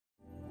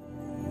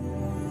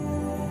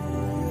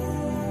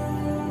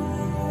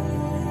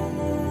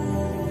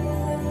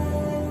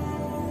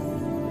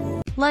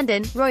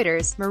London,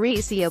 Reuters.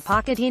 Mauricio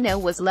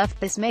Pochettino was left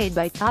dismayed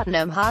by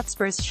Tottenham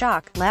Hotspur's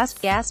shock,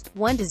 last-gasp,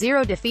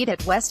 1-0 defeat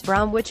at West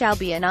Bromwich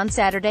Albion on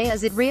Saturday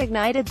as it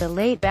reignited the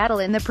late battle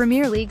in the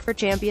Premier League for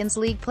Champions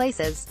League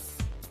places.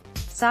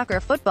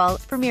 Soccer Football,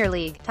 Premier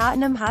League,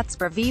 Tottenham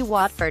Hotspur v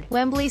Watford,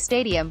 Wembley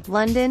Stadium,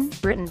 London,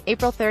 Britain,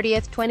 April 30,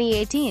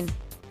 2018.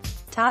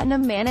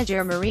 Tottenham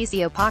manager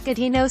Mauricio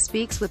Pochettino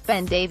speaks with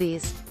Ben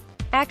Davies.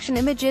 Action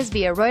images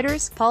via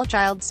Reuters.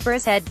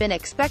 ChildsSpurs had been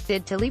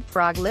expected to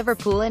leapfrog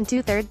Liverpool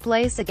into third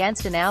place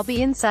against an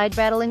Albion side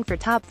battling for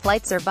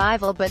top-flight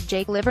survival, but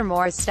Jake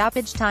Livermore's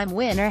stoppage-time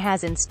winner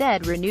has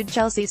instead renewed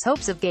Chelsea's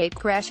hopes of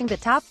gate-crashing the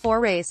top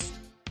four race.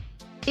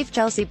 If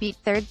Chelsea beat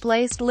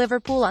third-placed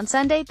Liverpool on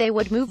Sunday, they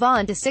would move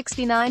on to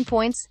 69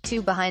 points,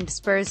 2 behind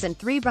Spurs and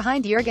 3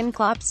 behind Jurgen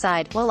Klopp's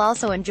side, while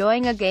also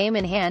enjoying a game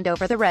in hand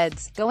over the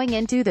Reds, going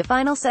into the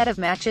final set of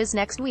matches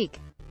next week.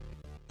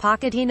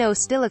 Pochettino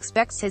still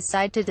expects his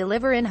side to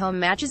deliver in home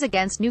matches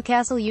against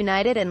Newcastle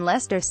United and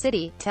Leicester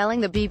City, telling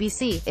the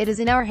BBC, "It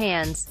is in our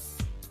hands.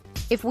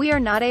 If we are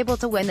not able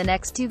to win the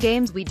next 2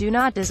 games, we do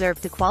not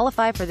deserve to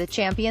qualify for the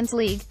Champions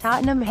League."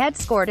 Tottenham had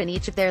scored in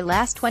each of their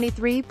last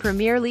 23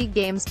 Premier League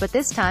games, but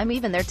this time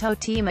even their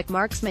totemic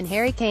marksman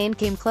Harry Kane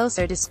came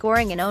closer to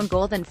scoring an own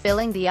goal than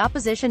filling the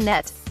opposition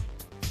net.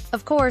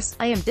 "Of course,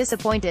 I am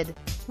disappointed.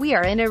 We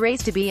are in a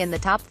race to be in the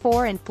top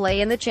 4 and play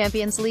in the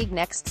Champions League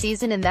next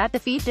season, and that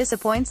defeat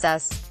disappoints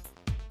us.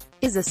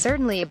 Is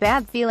certainly a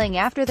bad feeling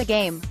after the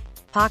game,"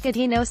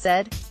 Pochettino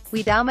said.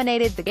 "We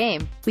dominated the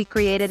game. We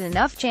created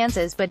enough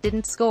chances but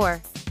didn't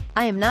score.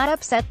 I am not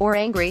upset or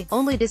angry,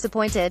 only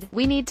disappointed.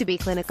 We need to be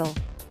clinical."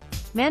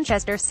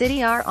 Manchester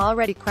City are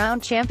already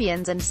crowned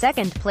champions, and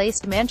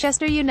second-placed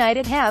Manchester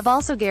United have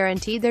also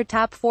guaranteed their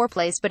top 4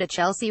 place, but a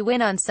Chelsea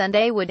win on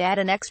Sunday would add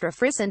an extra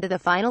frisson to the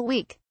final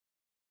week.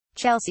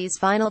 Chelsea's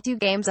final 2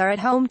 games are at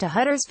home to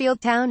Huddersfield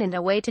Town and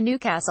away to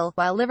Newcastle,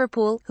 while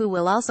Liverpool, who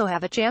will also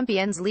have a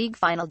Champions League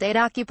final date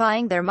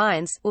occupying their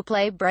minds, will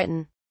play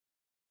Brighton.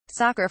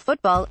 Soccer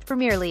Football,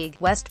 Premier League,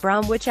 West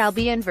Bromwich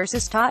Albion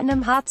vs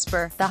Tottenham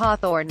Hotspur, The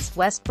Hawthorns,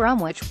 West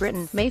Bromwich,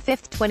 Britain, May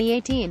 5,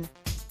 2018.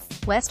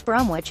 West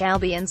Bromwich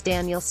Albion's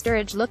Daniel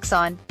Sturridge looks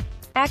on.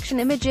 Action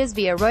images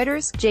via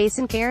Reuters.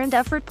 Jason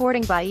Cairnduff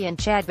reporting by Ian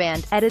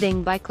Chadband,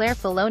 editing by Claire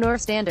Filonor.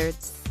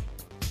 Standards.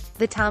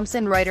 The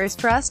Thomson Reuters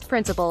Trust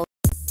Principal.